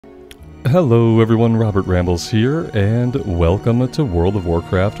Hello everyone, Robert Rambles here, and welcome to World of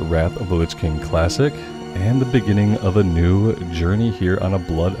Warcraft Wrath of the Lich King Classic, and the beginning of a new journey here on a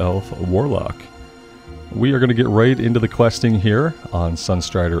Blood Elf Warlock. We are going to get right into the questing here on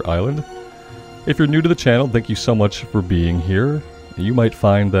Sunstrider Island. If you're new to the channel, thank you so much for being here. You might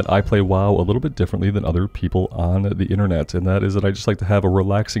find that I play WoW a little bit differently than other people on the internet, and that is that I just like to have a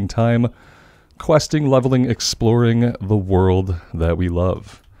relaxing time questing, leveling, exploring the world that we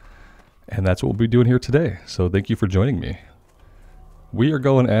love. And that's what we'll be doing here today, so thank you for joining me. We are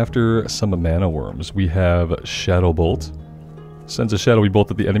going after some mana worms. We have Shadow Bolt. Sends a shadowy bolt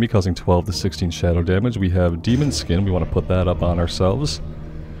at the enemy, causing 12 to 16 shadow damage. We have Demon Skin, we want to put that up on ourselves.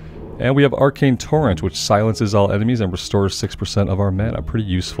 And we have Arcane Torrent, which silences all enemies and restores 6% of our mana. Pretty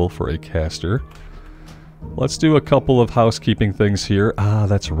useful for a caster. Let's do a couple of housekeeping things here. Ah,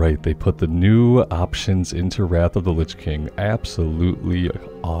 that's right, they put the new options into Wrath of the Lich King. Absolutely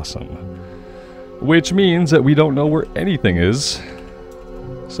awesome. Which means that we don't know where anything is,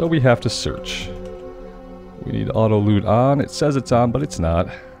 so we have to search. We need auto loot on. It says it's on, but it's not.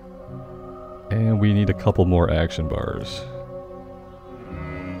 And we need a couple more action bars.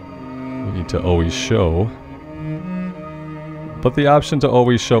 We need to always show. But the option to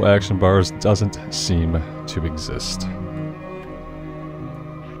always show action bars doesn't seem to exist.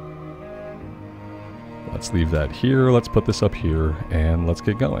 Let's leave that here, let's put this up here, and let's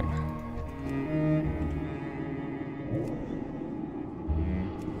get going.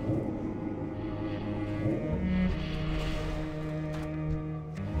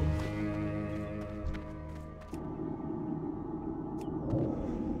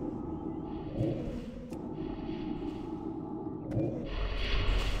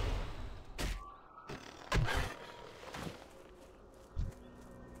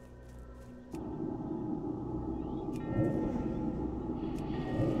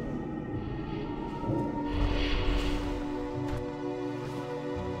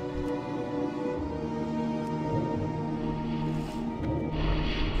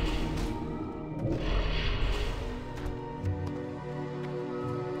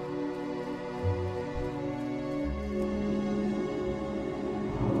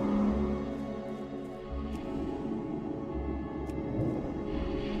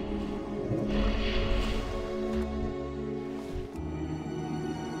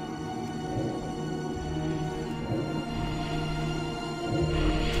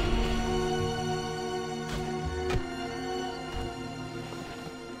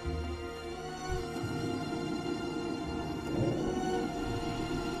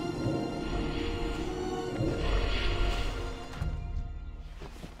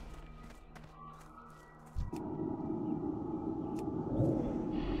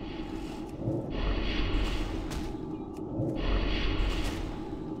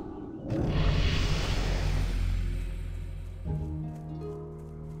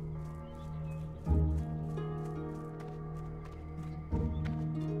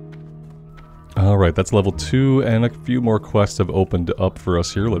 Alright, that's level 2, and a few more quests have opened up for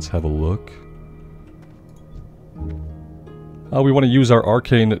us here. Let's have a look. We want to use our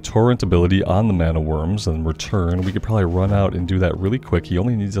Arcane Torrent ability on the mana worms and return. We could probably run out and do that really quick. He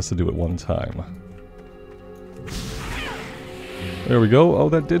only needs us to do it one time. There we go. Oh,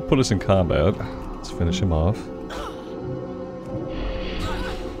 that did put us in combat. Let's finish him off.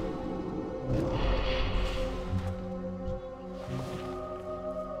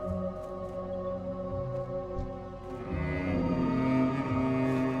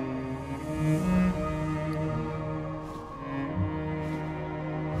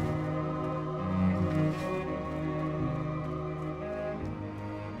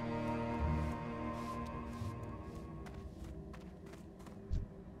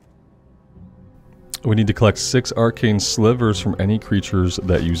 We need to collect 6 arcane slivers from any creatures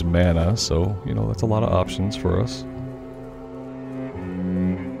that use mana, so, you know, that's a lot of options for us.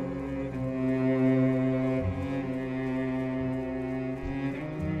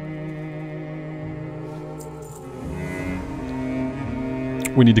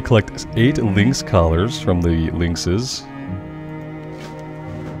 We need to collect 8 lynx collars from the lynxes.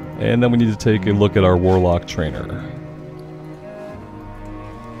 And then we need to take a look at our warlock trainer.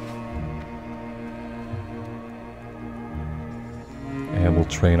 And we'll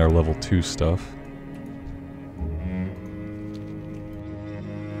train our level 2 stuff.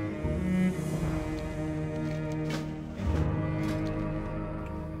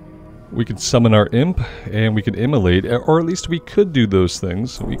 We could summon our imp, and we could immolate, or at least we could do those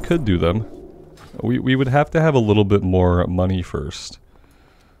things. We could do them. We would have to have a little bit more money first.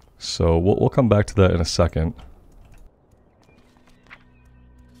 So we'll come back to that in a second.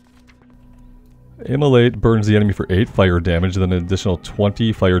 Immolate burns the enemy for 8 fire damage, then an additional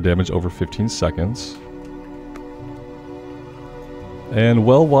 20 fire damage over 15 seconds. And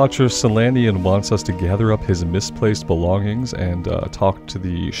Well Watcher Solanian wants us to gather up his misplaced belongings and talk to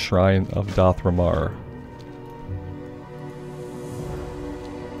the Shrine of Dothramar.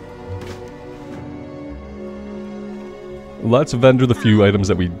 Let's vendor the few items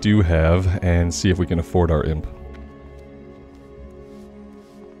that we do have and see if we can afford our imp.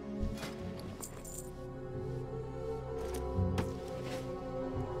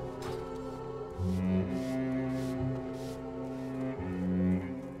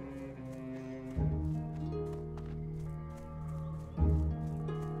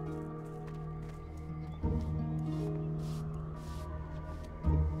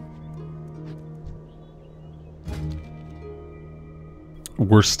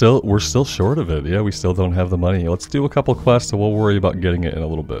 We're still short of it. Yeah, we still don't have the money. Let's do a couple quests and we'll worry about getting it in a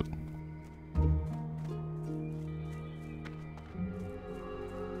little bit.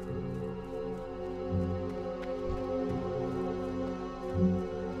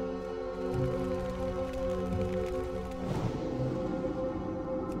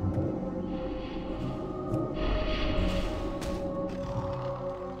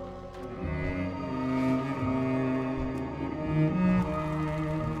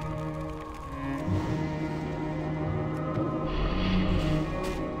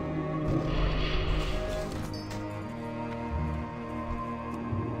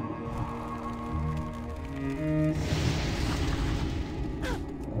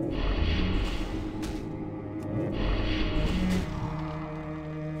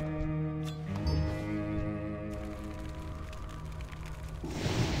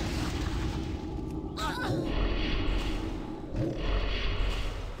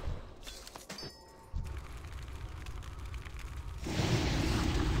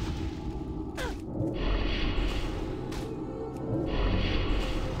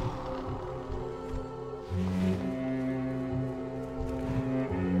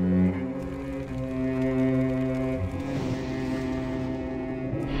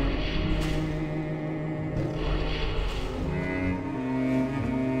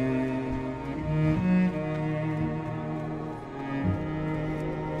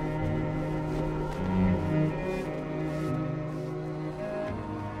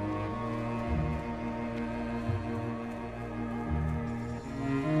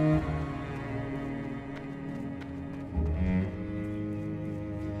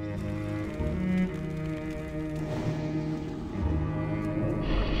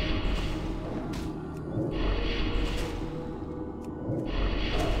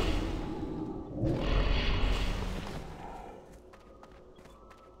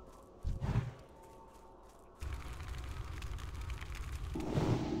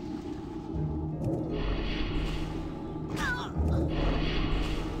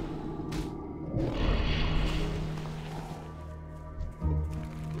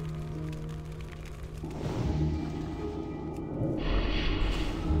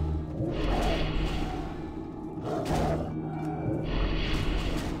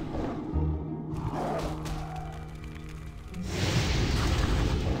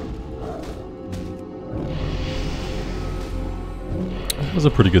 That was a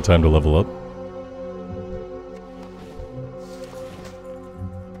pretty good time to level up.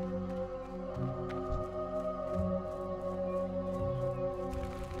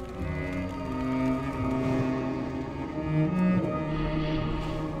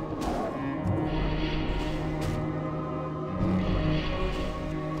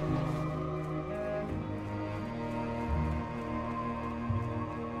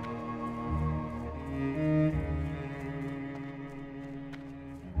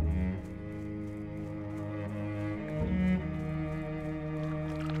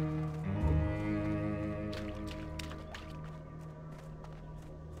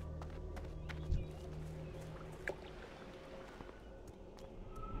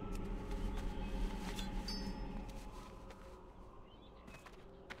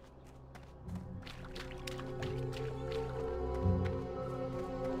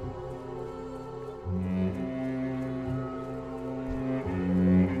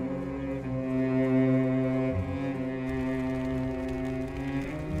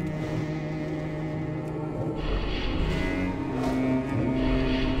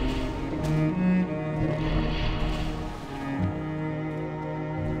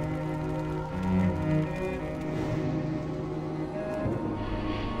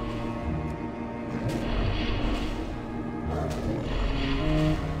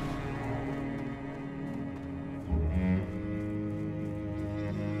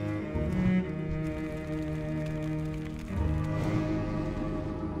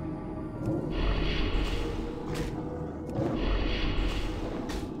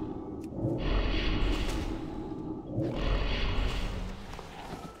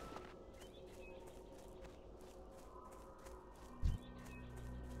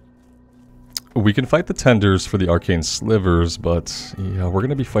 We can fight the tenders for the arcane slivers, but yeah, we're going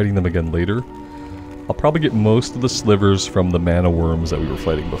to be fighting them again later. I'll probably get most of the slivers from the mana worms that we were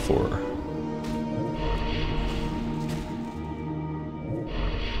fighting before.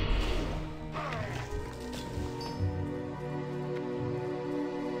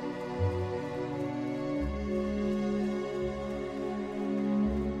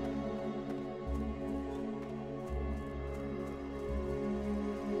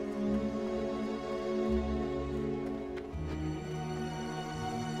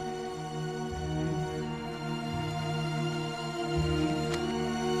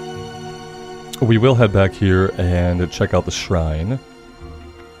 We will head back here and check out the shrine.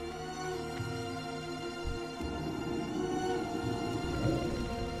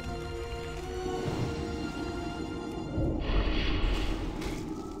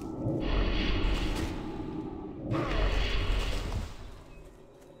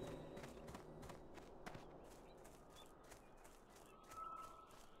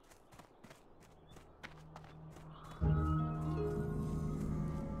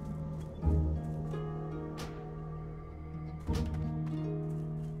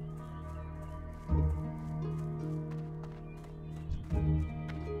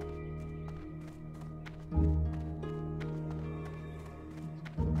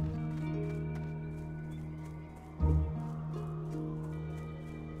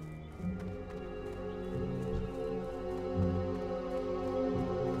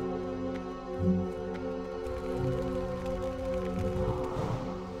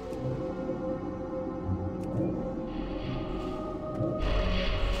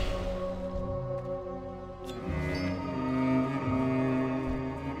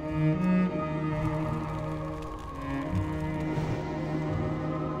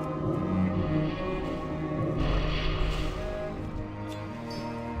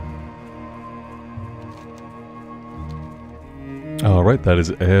 Alright, that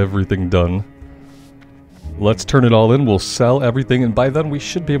is everything done. Let's turn it all in, we'll sell everything, and by then we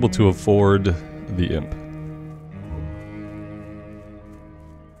should be able to afford the imp.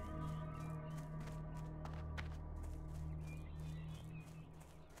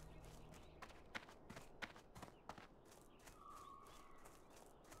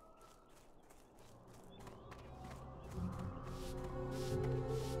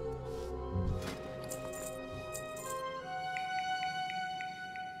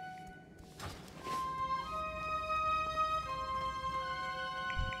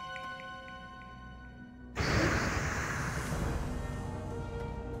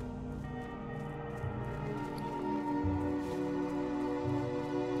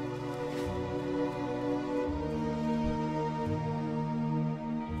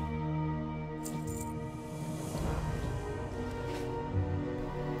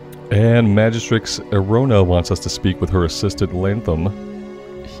 And Magistrix Erona wants us to speak with her assistant Lantham.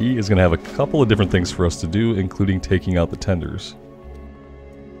 He is going to have a couple of different things for us to do, including taking out the tenders.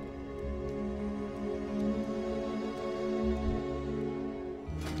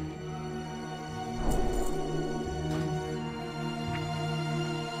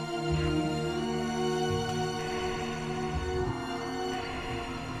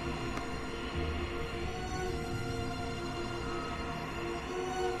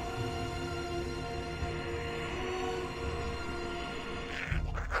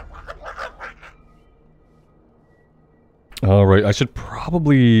 Alright, I should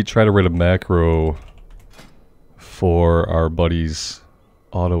probably try to write a macro for our buddy's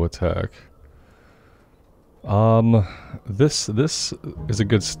auto attack. This is a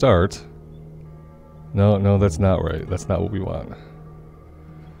good start. No, that's not right. That's not what we want.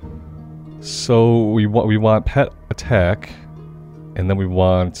 So we want pet attack, and then we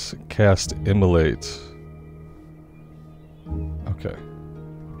want cast immolate. Okay.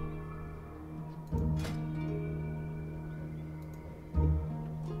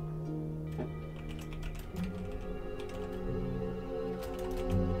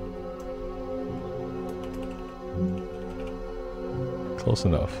 Close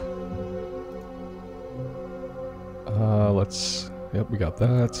enough. Yep, we got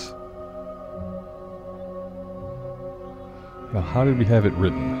that. Now, how did we have it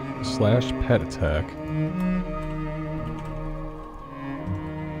written? Slash pet attack.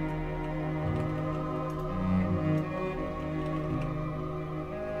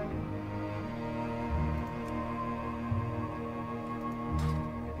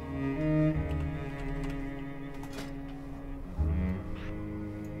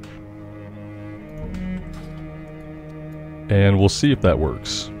 And we'll see if that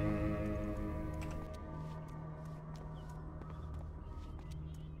works.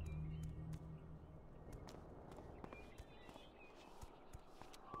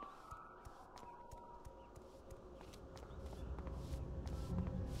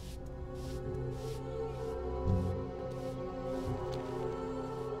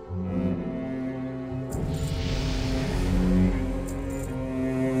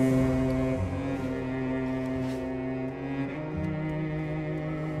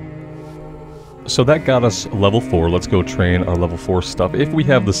 So that got us level 4. Let's go train our level 4 stuff. If we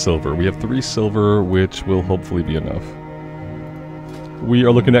have the silver. We have 3 silver, which will hopefully be enough. We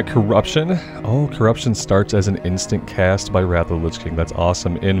are looking at Corruption. Oh, Corruption starts as an instant cast by Wrath of the Lich King. That's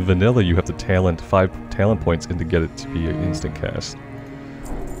awesome. In Vanilla, you have to talent 5 talent points in to get it to be an instant cast.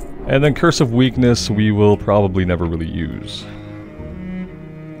 And then Curse of Weakness, we will probably never really use.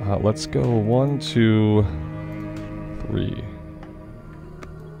 Let's go 1, 2, 3.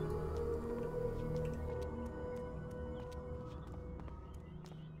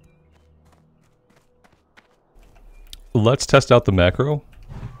 Let's test out the macro.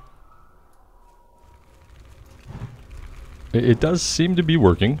 It does seem to be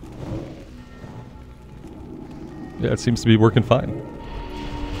working. Yeah, it seems to be working fine.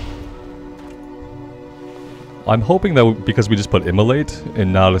 I'm hoping that because we just put Immolate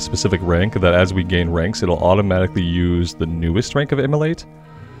and not a specific rank, that as we gain ranks, it'll automatically use the newest rank of Immolate.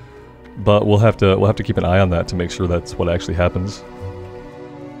 But we'll have to keep an eye on that to make sure that's what actually happens.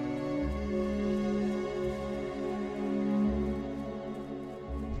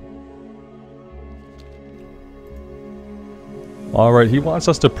 Alright, he wants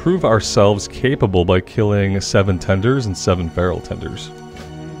us to prove ourselves capable by killing 7 tenders and 7 feral tenders.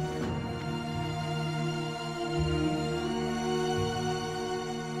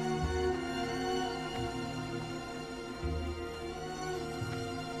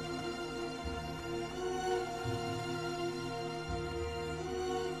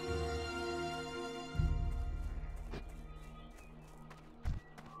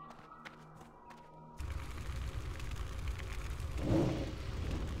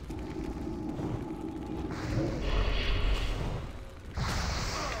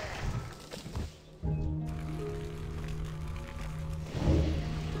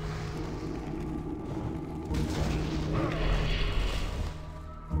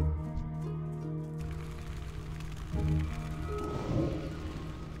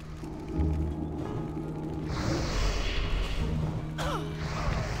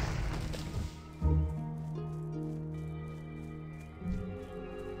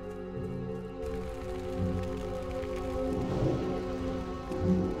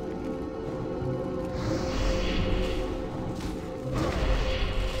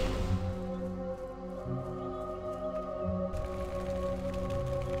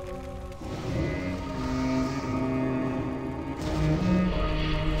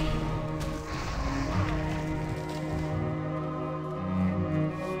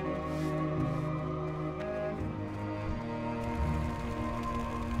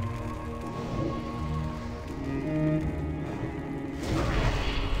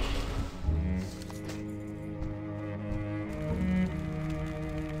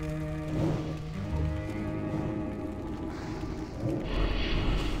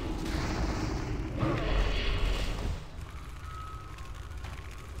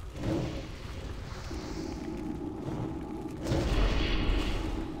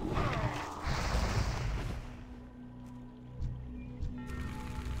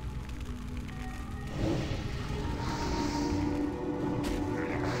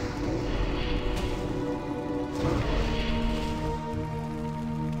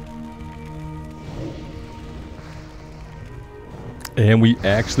 And we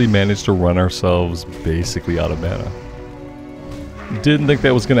actually managed to run ourselves basically out of mana. Didn't think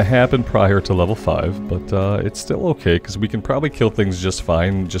that was going to happen prior to level 5, but it's still okay because we can probably kill things just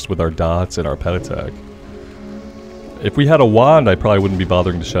fine just with our dots and our pet attack. If we had a wand, I probably wouldn't be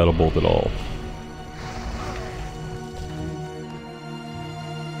bothering to Shadow Bolt at all.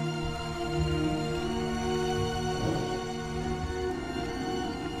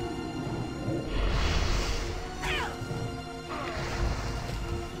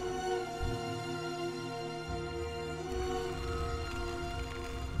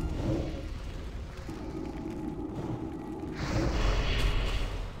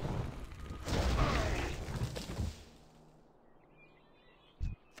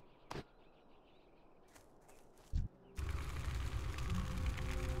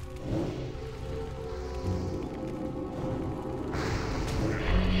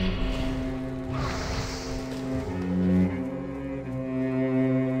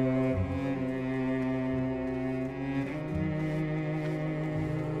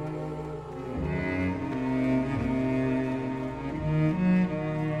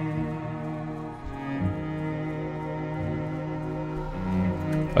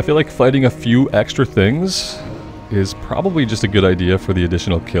 I feel like fighting a few extra things is probably just a good idea for the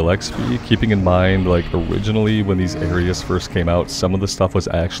additional kill XP, keeping in mind, like, originally when these areas first came out, some of the stuff was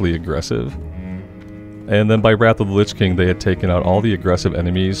actually aggressive. And then by Wrath of the Lich King, they had taken out all the aggressive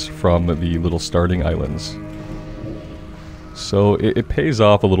enemies from the little starting islands. So it pays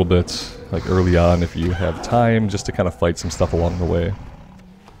off a little bit, like early on, if you have time, just to kind of fight some stuff along the way.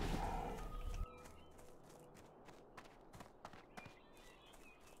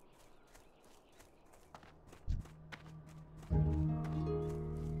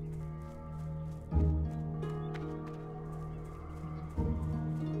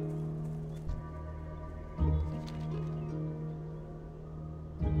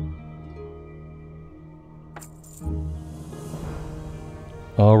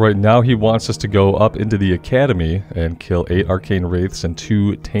 Alright, now he wants us to go up into the Academy and kill 8 Arcane Wraiths and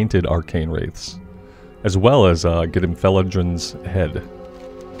 2 Tainted Arcane Wraiths. As well as get him Felandrin's head.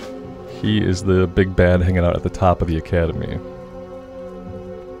 He is the big bad hanging out at the top of the Academy.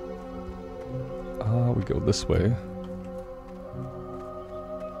 We go this way.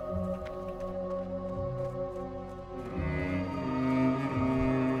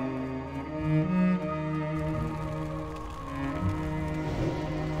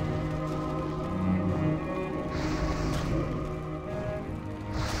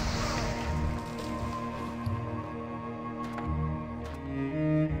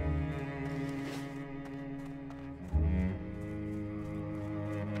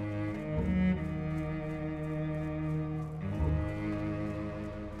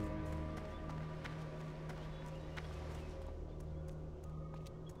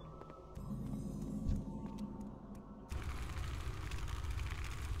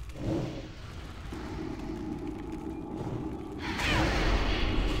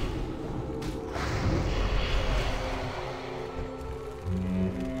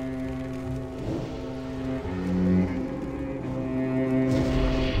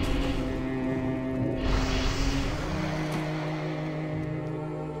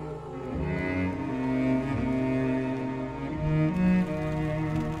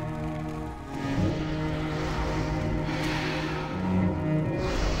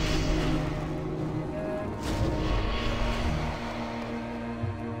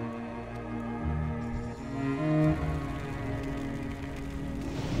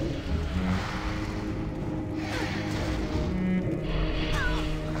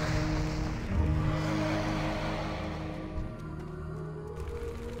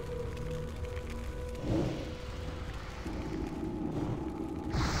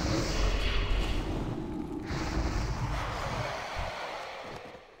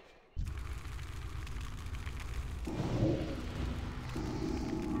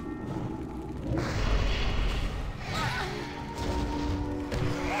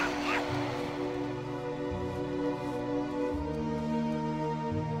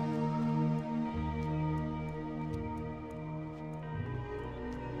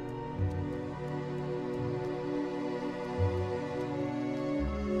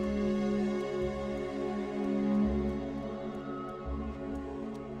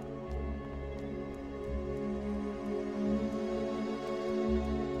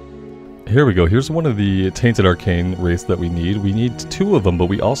 Here we go. Here's one of the Tainted Arcane Wraiths that we need. We need 2 of them, but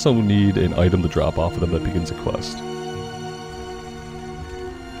we also need an item to drop off of them that begins a quest.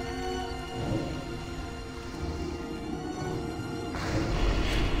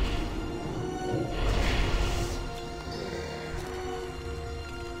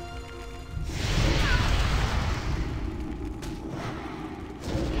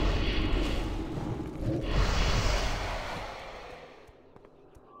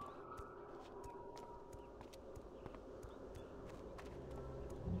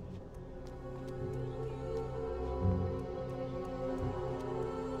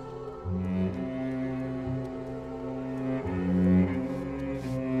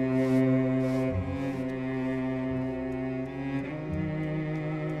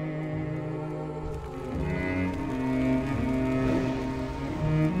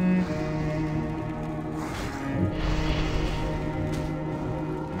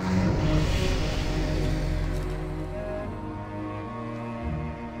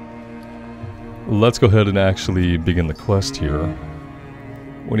 Let's go ahead and actually begin the quest here.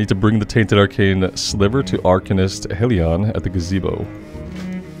 We need to bring the Tainted Arcane Sliver to Arcanist Helion at the gazebo.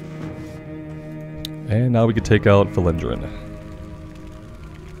 And now we can take out Felandrin.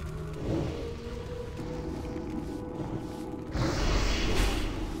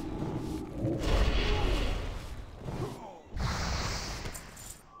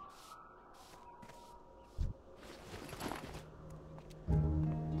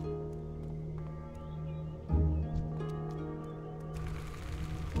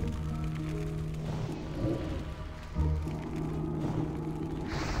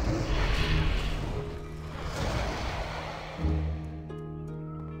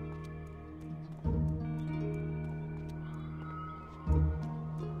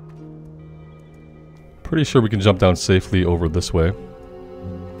 Pretty sure we can jump down safely over this way.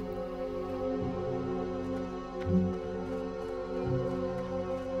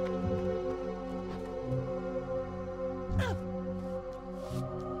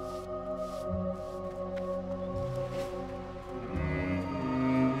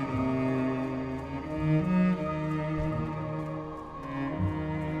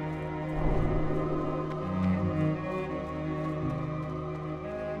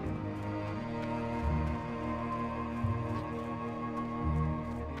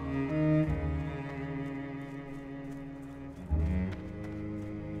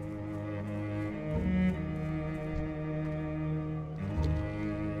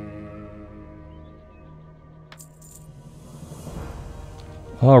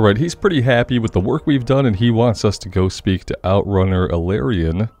 Alright, he's pretty happy with the work we've done, and he wants us to go speak to Outrunner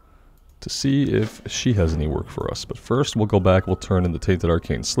Ilarion to see if she has any work for us. But first, we'll go back, we'll turn in the Tainted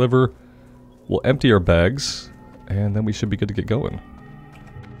Arcane Sliver, we'll empty our bags, and then we should be good to get going.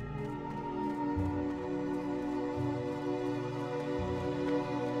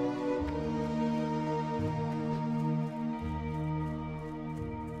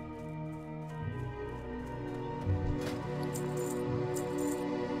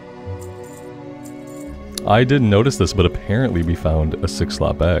 I didn't notice this, but apparently we found a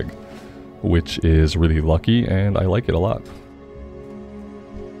 6-slot bag, which is really lucky, and I like it a lot.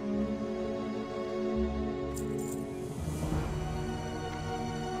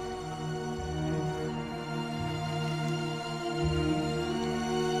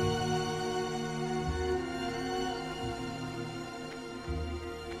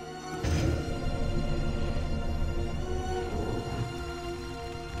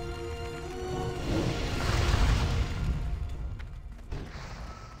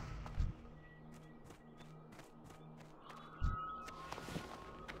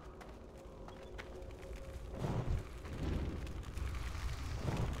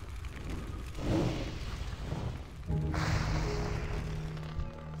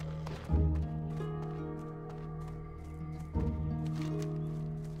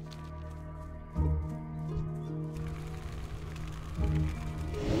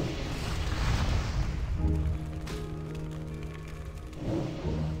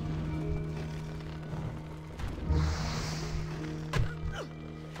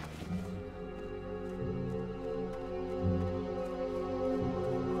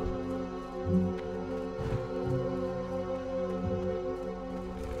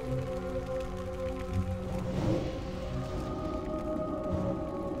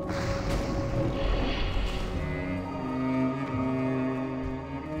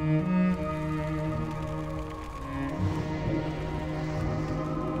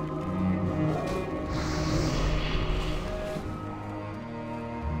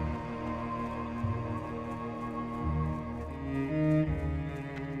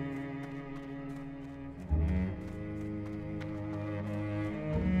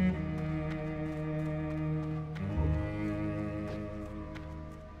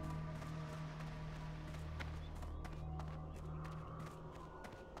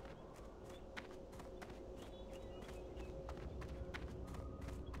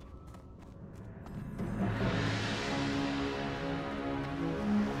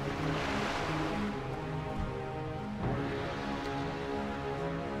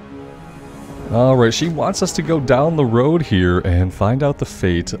 Alright, she wants us to go down the road here and find out the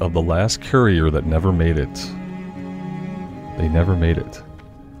fate of the last courier that never made it. They never made it.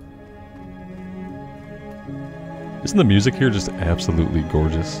 Isn't the music here just absolutely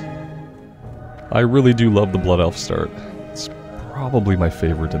gorgeous? I really do love the Blood Elf start. It's probably my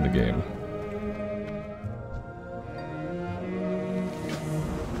favorite in the game.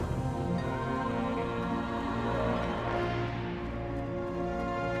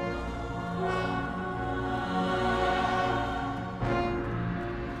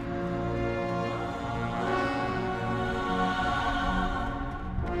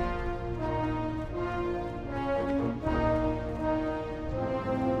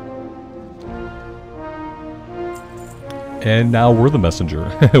 And now we're the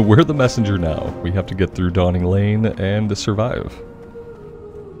messenger. We're the messenger now. We have to get through Dawning Lane and survive.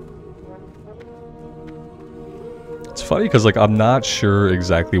 It's funny because, like, I'm not sure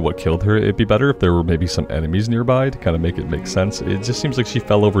exactly what killed her. It'd be better if there were maybe some enemies nearby to kind of make it make sense. It just seems like she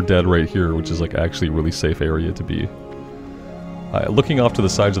fell over dead right here, which is, like, actually a really safe area to be. Looking off to the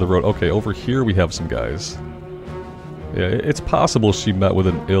sides of the road. Okay, over here we have some guys. Yeah, it's possible she met with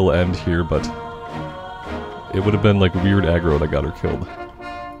an ill end here, but it would have been like weird aggro that got her killed.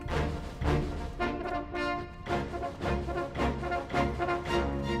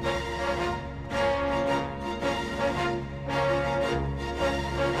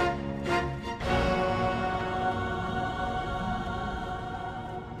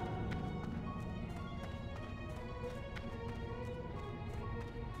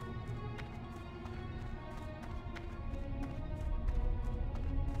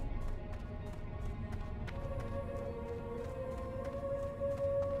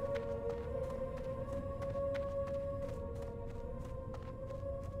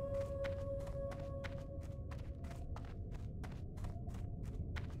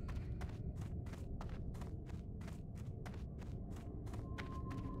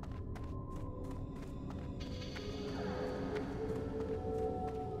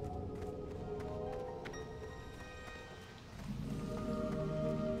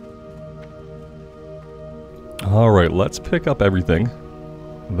 Alright, let's pick up everything.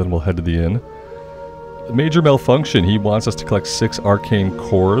 And then we'll head to the inn. Major malfunction. He wants us to collect 6 arcane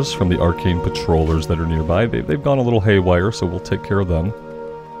cores from the arcane patrollers that are nearby. They've gone a little haywire, so we'll take care of them.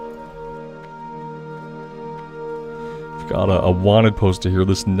 We've got a wanted poster here.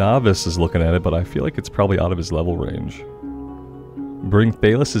 This novice is looking at it, but I feel like it's probably out of his level range. Bring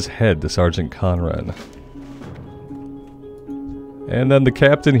Thalus's head to Sergeant Conrad. And then the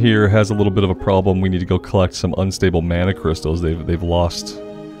captain here has a little bit of a problem. We need to go collect some unstable mana crystals. They've lost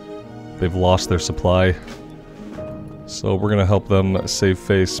their supply. So we're gonna help them save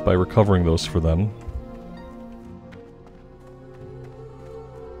face by recovering those for them.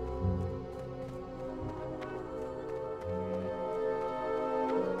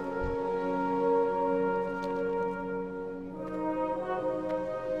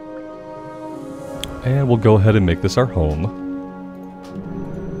 And we'll go ahead and make this our home.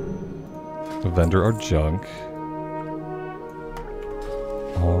 Vendor our junk.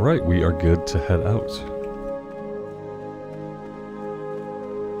 Alright, we are good to head out.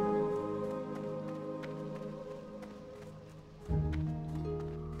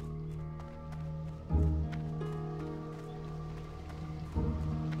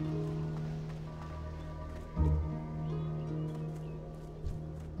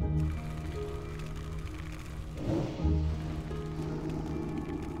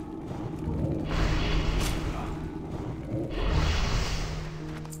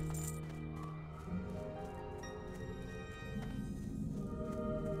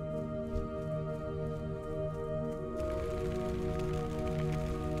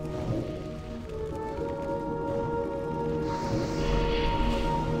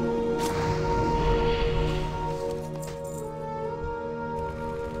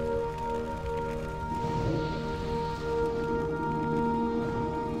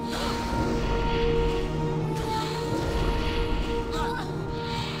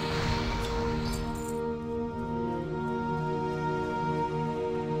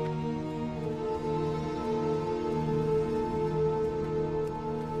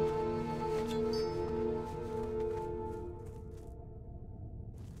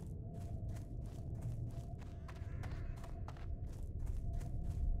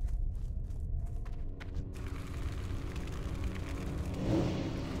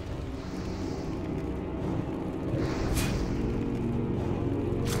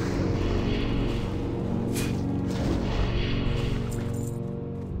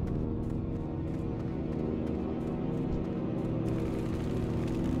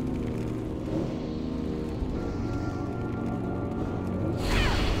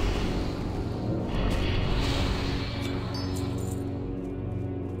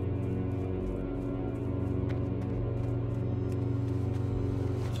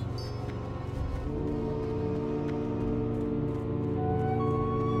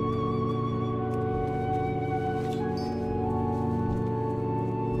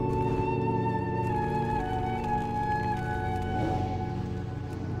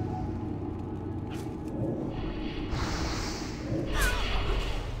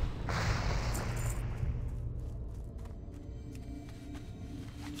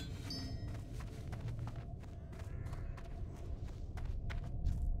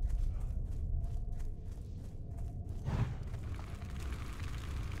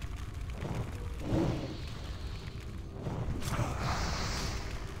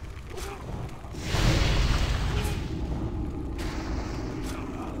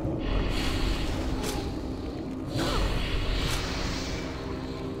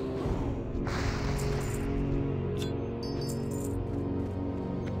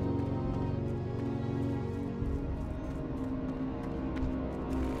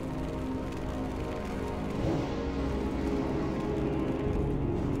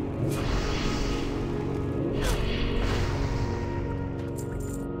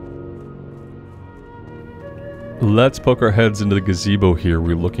 Let's poke our heads into the gazebo here.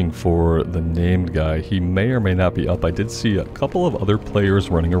 We're looking for the named guy. He may or may not be up. I did see a couple of other players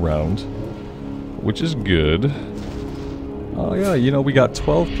running around, which is good. Oh yeah, you know, we got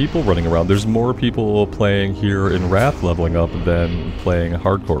 12 people running around. There's more people playing here in Wrath leveling up than playing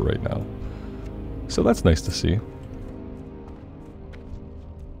hardcore right now. So that's nice to see.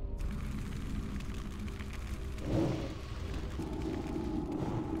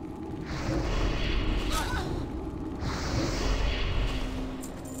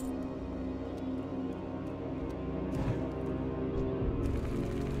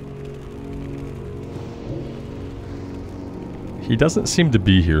 He doesn't seem to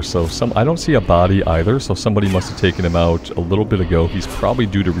be here, so I don't see a body either, so somebody must have taken him out a little bit ago. He's probably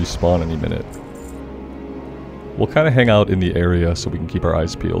due to respawn any minute. we'll kind of hang out in the area so we can keep our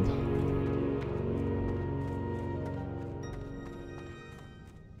eyes peeled.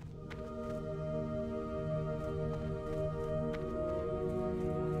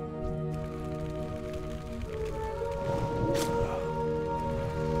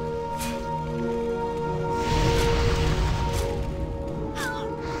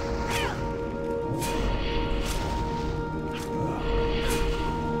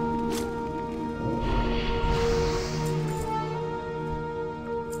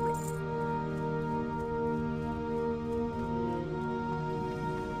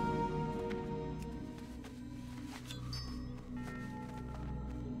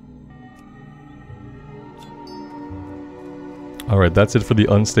 Alright, that's it for the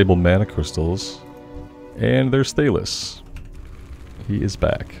unstable mana crystals. And there's Thalos. He is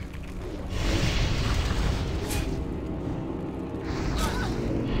back.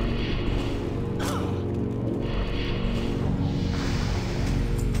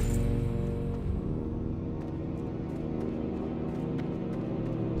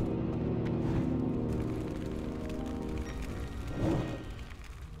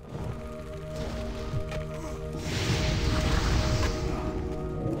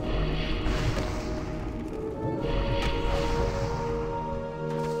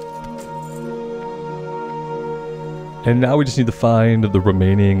 And now we just need to find the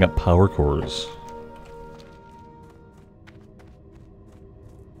remaining power cores.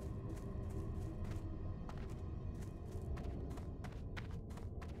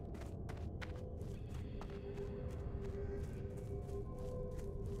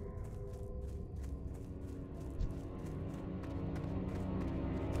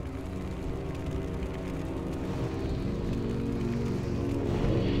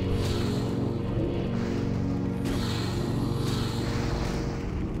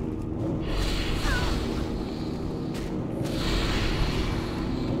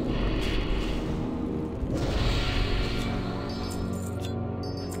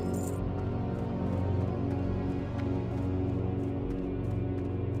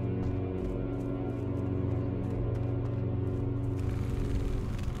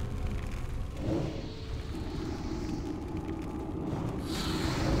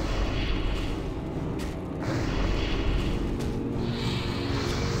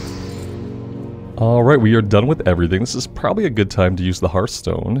 Alright, we are done with everything. This is probably a good time to use the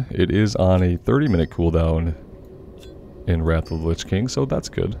Hearthstone. It is on a 30-minute cooldown in Wrath of the Lich King, so that's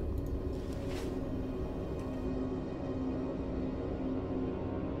good.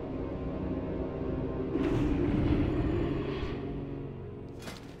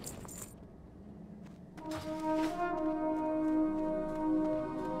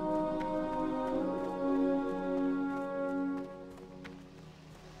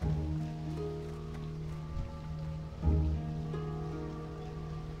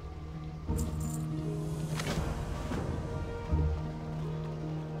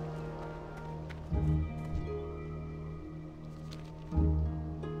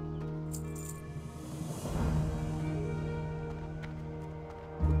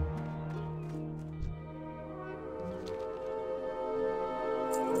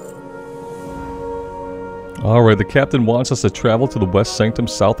 Alright, the captain wants us to travel to the West Sanctum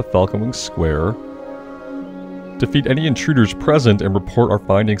south of Falconwing Square, defeat any intruders present, and report our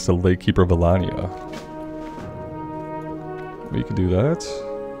findings to Lakekeeper Villania. We can do that.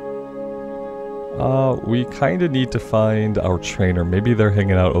 We kinda need to find our trainer. Maybe they're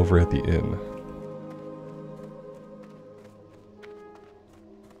hanging out over at the inn.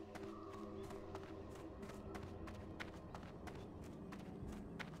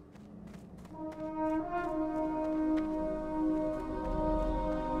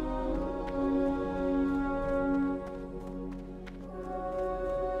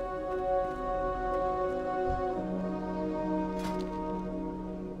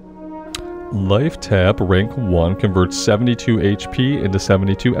 Life Tap, rank 1, converts 72 HP into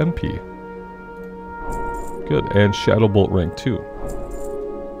 72 MP. Good, and Shadow Bolt, rank 2.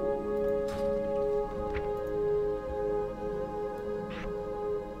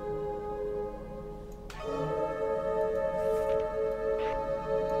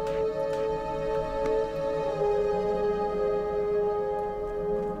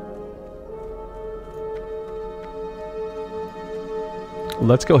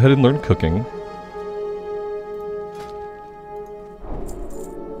 Let's go ahead and learn cooking.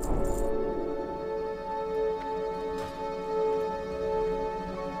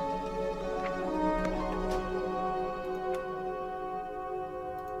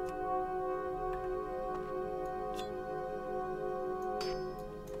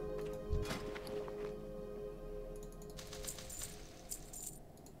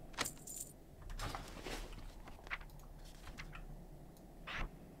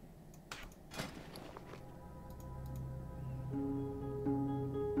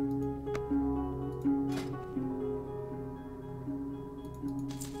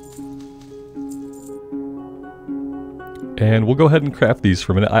 And we'll go ahead and craft these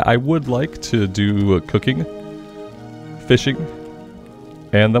for a minute. I would like to do cooking, fishing,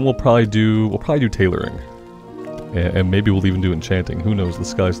 and then we'll probably do tailoring. And maybe we'll even do enchanting. Who knows? The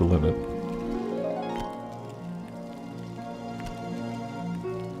sky's the limit.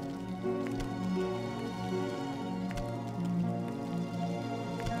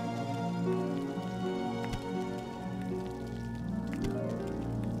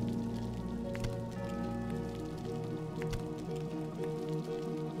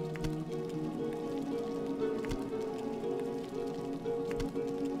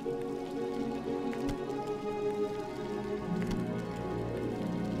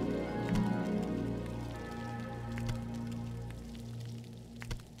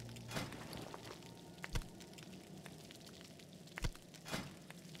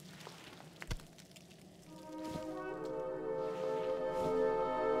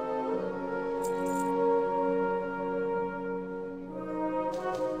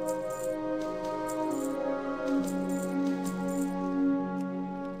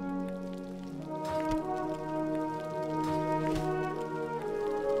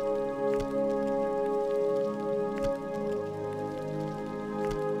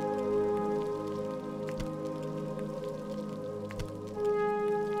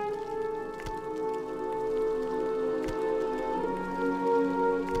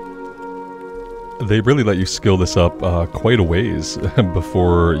 They really let you skill this up quite a ways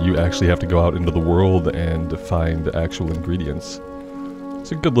before you actually have to go out into the world and find actual ingredients.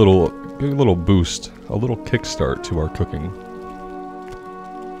 It's a good little boost, a little kickstart to our cooking.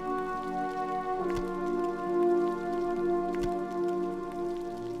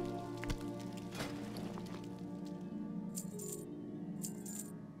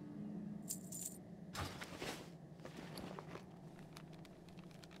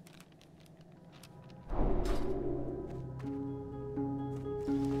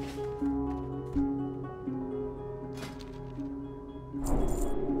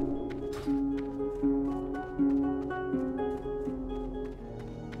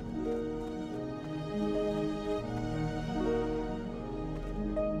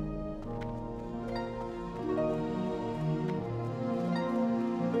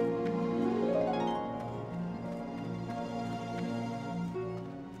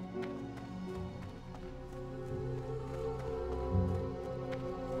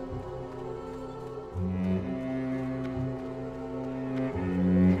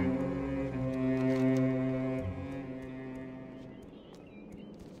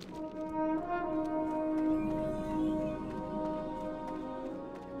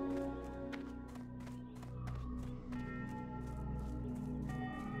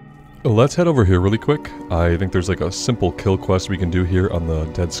 Let's head over here really quick. I think there's like a simple kill quest we can do here on the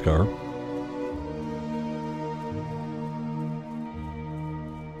Dead Scar.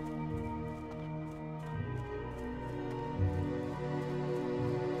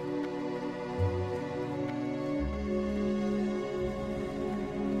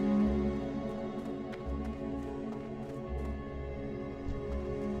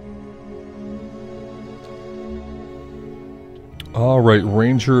 Alright,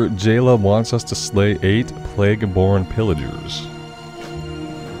 Ranger Jayla wants us to slay 8 Plague-born pillagers.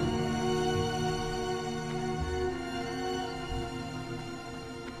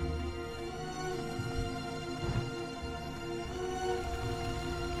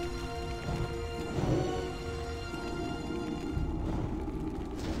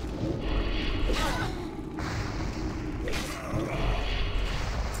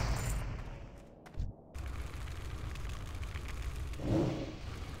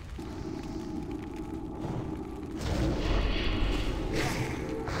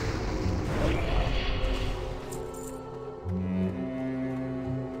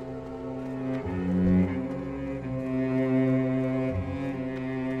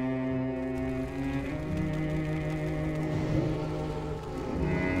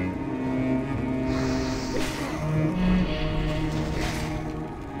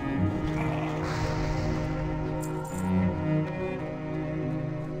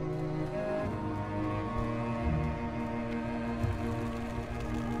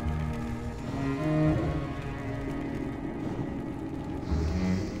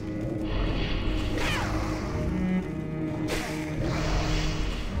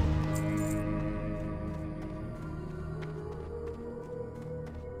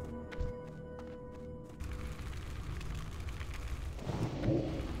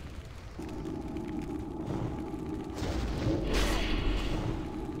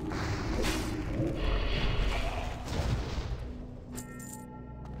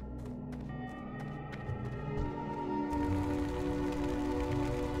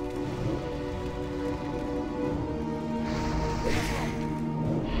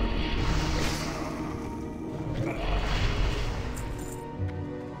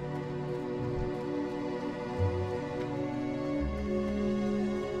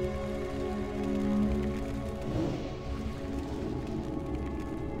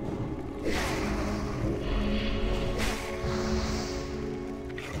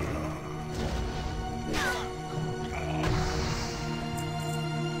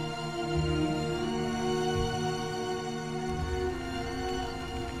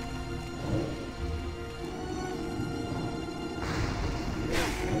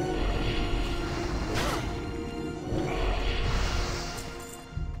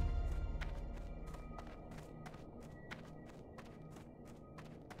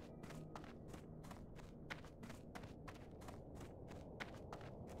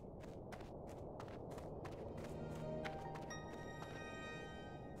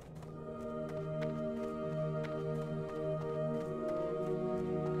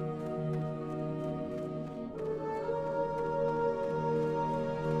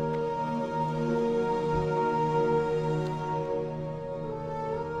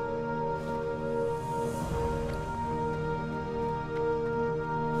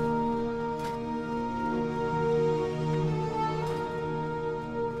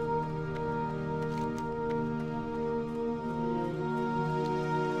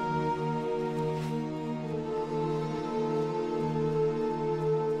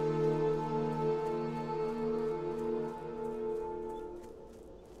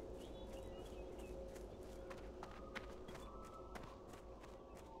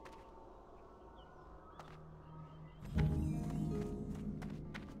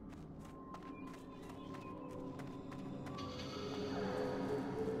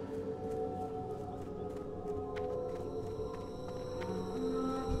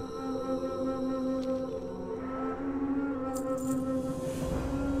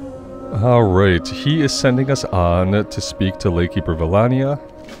 Alright, he is sending us on to speak to Lakekeeper Valania.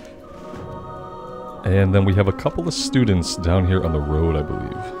 And then we have a couple of students down here on the road, I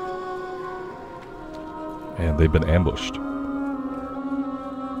believe. And they've been ambushed.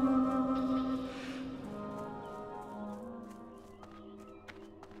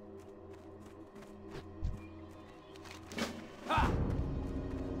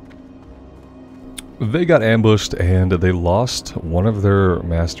 They got ambushed and they lost one of their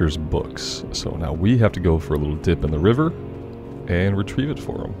master's books. So now we have to go for a little dip in the river and retrieve it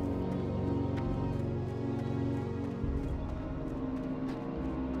for them.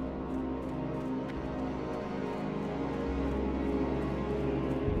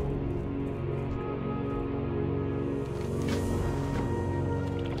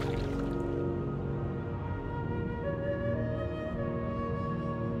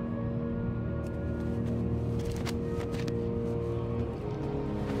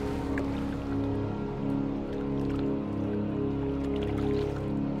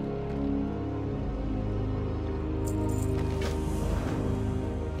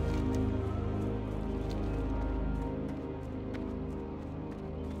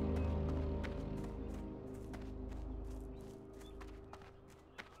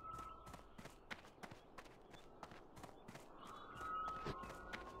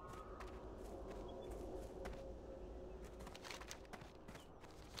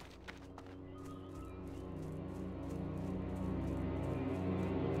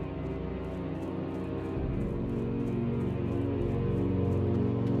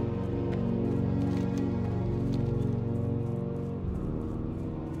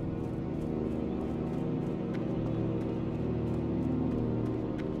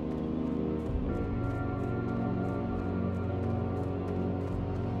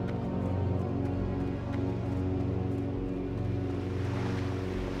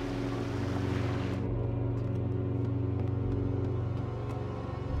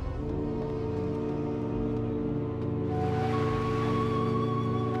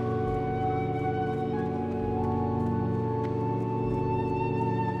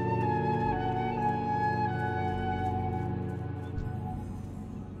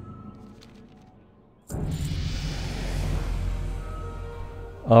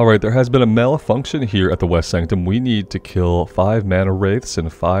 Alright, there has been a malfunction here at the West Sanctum. We need to kill 5 mana wraiths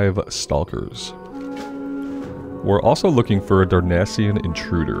and 5 stalkers. We're also looking for a Darnassian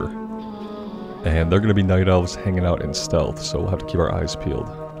intruder. And they're going to be night elves hanging out in stealth, so we'll have to keep our eyes peeled.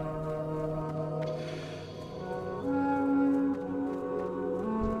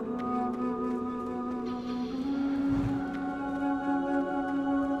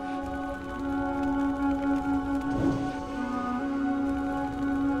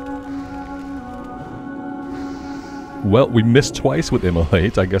 Well, we missed twice with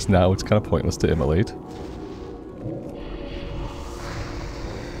Immolate. I guess now it's kind of pointless to Immolate.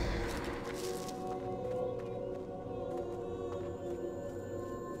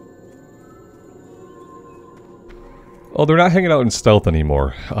 Oh, they're not hanging out in stealth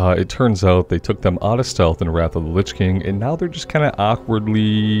anymore. It turns out they took them out of stealth in Wrath of the Lich King, and now they're just kind of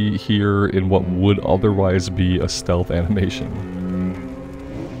awkwardly here in what would otherwise be a stealth animation.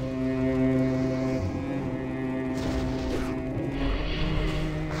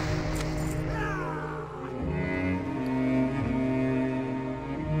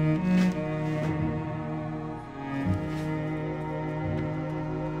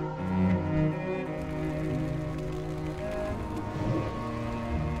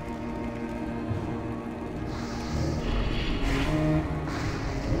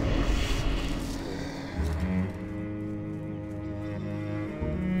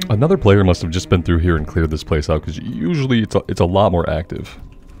 Another player must have just been through here and cleared this place out, because usually it's a lot more active.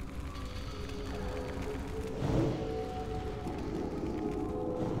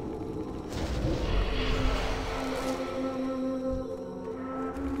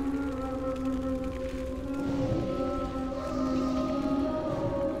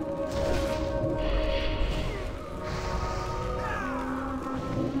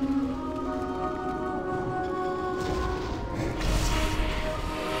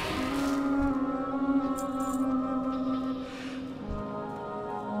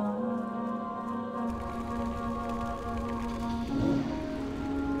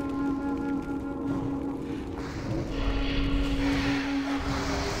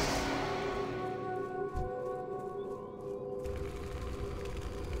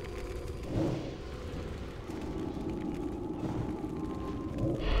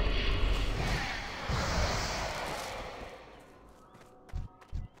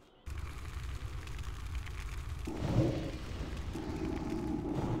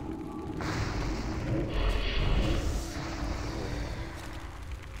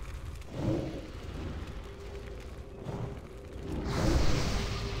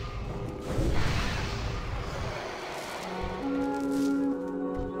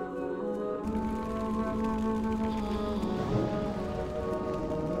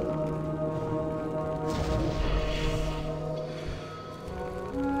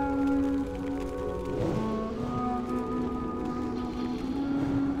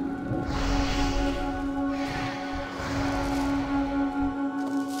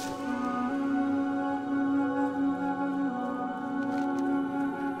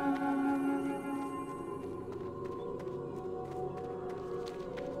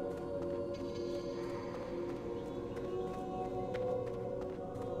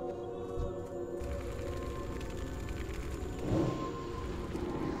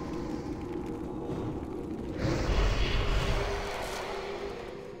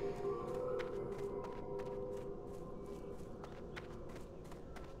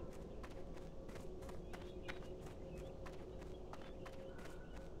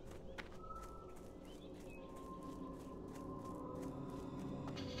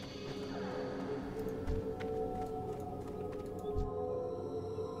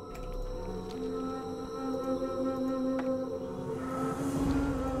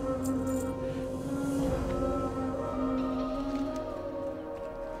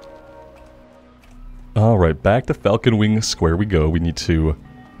 Alright, back to Falcon Wing Square we go. We need to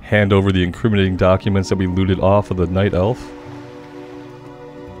hand over the incriminating documents that we looted off of the Night Elf.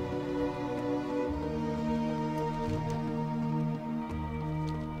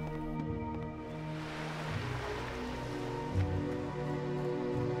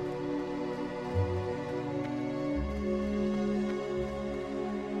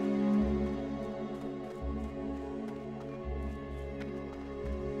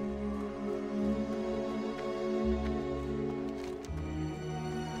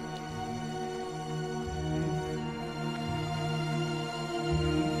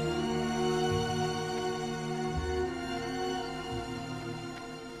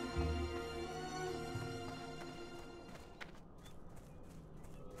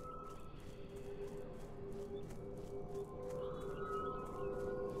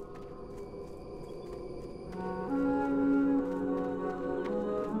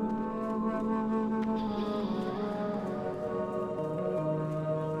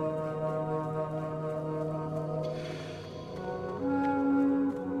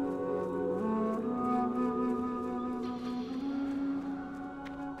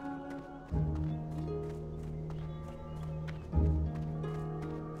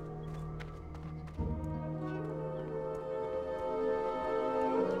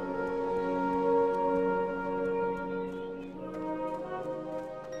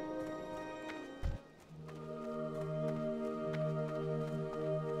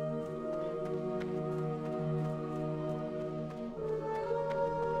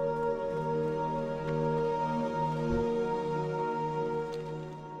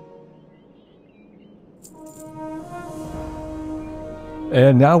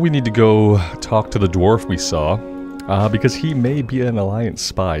 And now we need to go talk to the dwarf we saw, because he may be an Alliance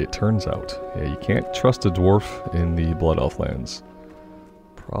spy, it turns out. Yeah, you can't trust a dwarf in the Blood Elf lands.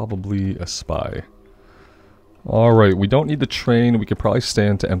 Probably a spy. Alright, we don't need to train, we could probably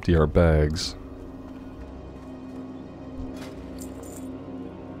stand to empty our bags.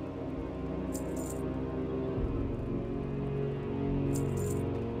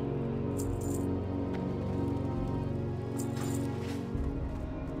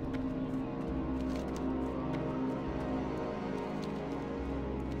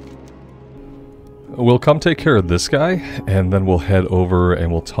 We'll come take care of this guy, and then we'll head over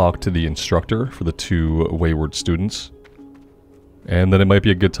and we'll talk to the instructor for the two wayward students. And then it might be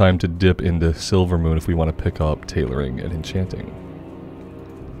a good time to dip into Silvermoon if we want to pick up Tailoring and Enchanting.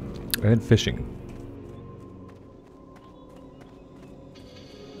 And fishing.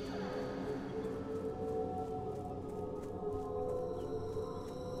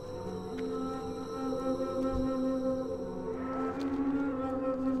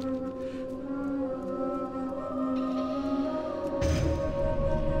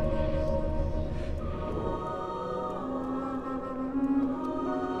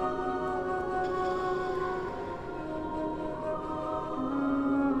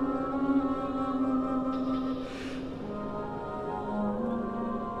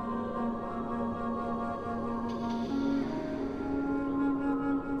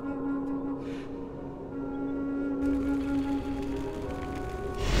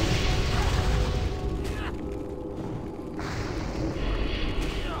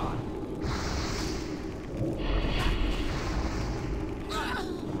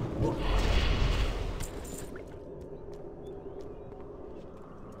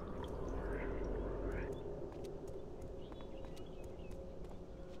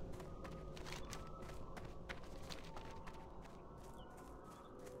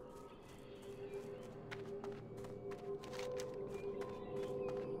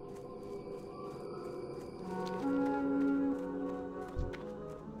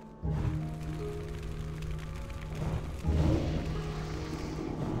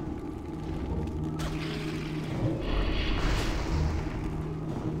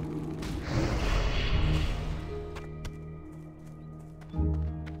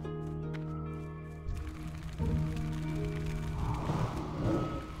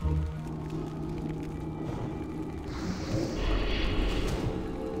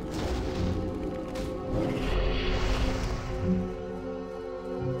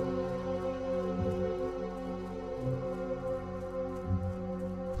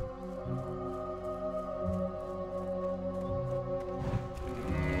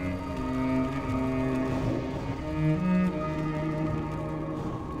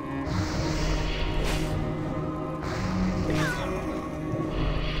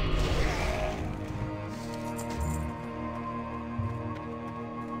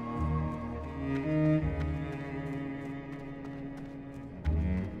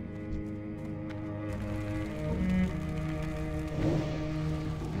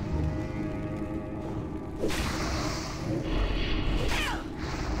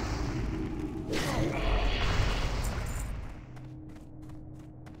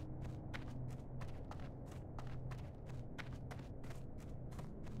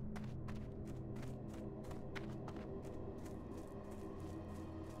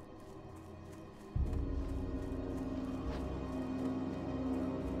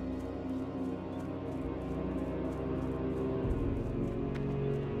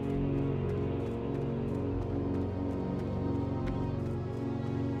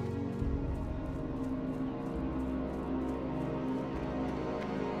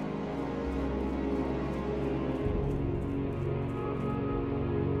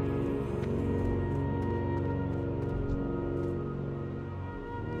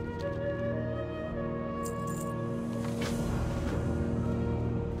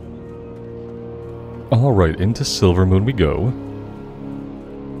 Alright, into Silvermoon we go.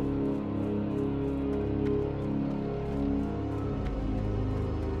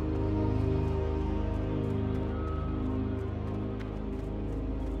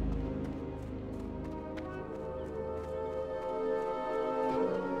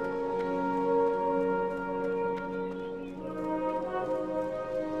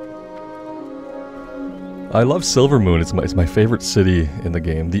 I love Silvermoon, it's my favorite city in the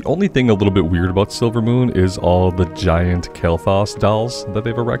game. The only thing a little bit weird about Silvermoon is all the giant Kael'thas dolls that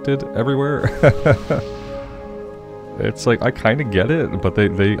they've erected everywhere. It's like, I kind of get it, but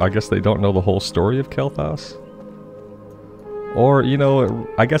I guess they don't know the whole story of Kael'thas. Or, you know,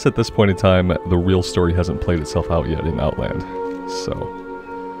 I guess at this point in time, the real story hasn't played itself out yet in Outland, so...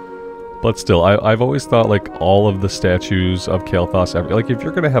 But still, I've always thought, like, all of the statues of Kael'thas, like, if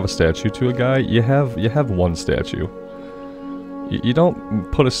you're gonna have a statue to a guy, you have one statue. You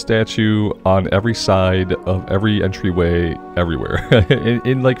don't put a statue on every side of every entryway everywhere.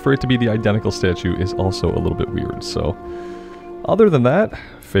 and, like, for it to be the identical statue is also a little bit weird, so... Other than that,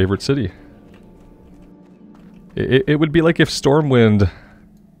 favorite city. It would be like if Stormwind...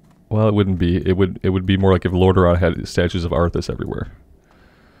 Well, it wouldn't be. It would be more like if Lordaeron had statues of Arthas everywhere.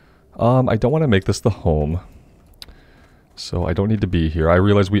 I don't want to make this the home, so I don't need to be here. I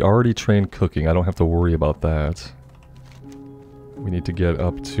realize we already trained cooking. I don't have to worry about that. We need to get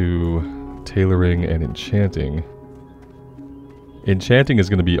up to tailoring and enchanting. Enchanting is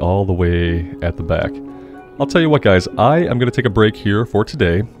going to be all the way at the back. I'll tell you what, guys. I am going to take a break here for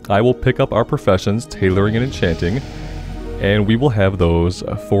today. I will pick up our professions, tailoring and enchanting, and we will have those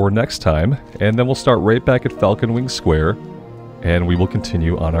for next time. And then we'll start right back at Falconwing Square, and we will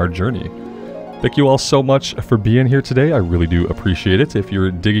continue on our journey. Thank you all so much for being here today. I really do appreciate it. If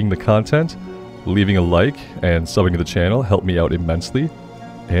you're digging the content, leaving a like and subbing to the channel help me out immensely,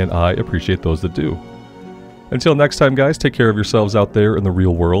 and I appreciate those that do. Until next time, guys, take care of yourselves out there in the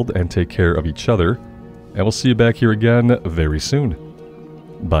real world and take care of each other, and we'll see you back here again very soon.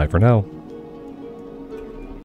 Bye for now.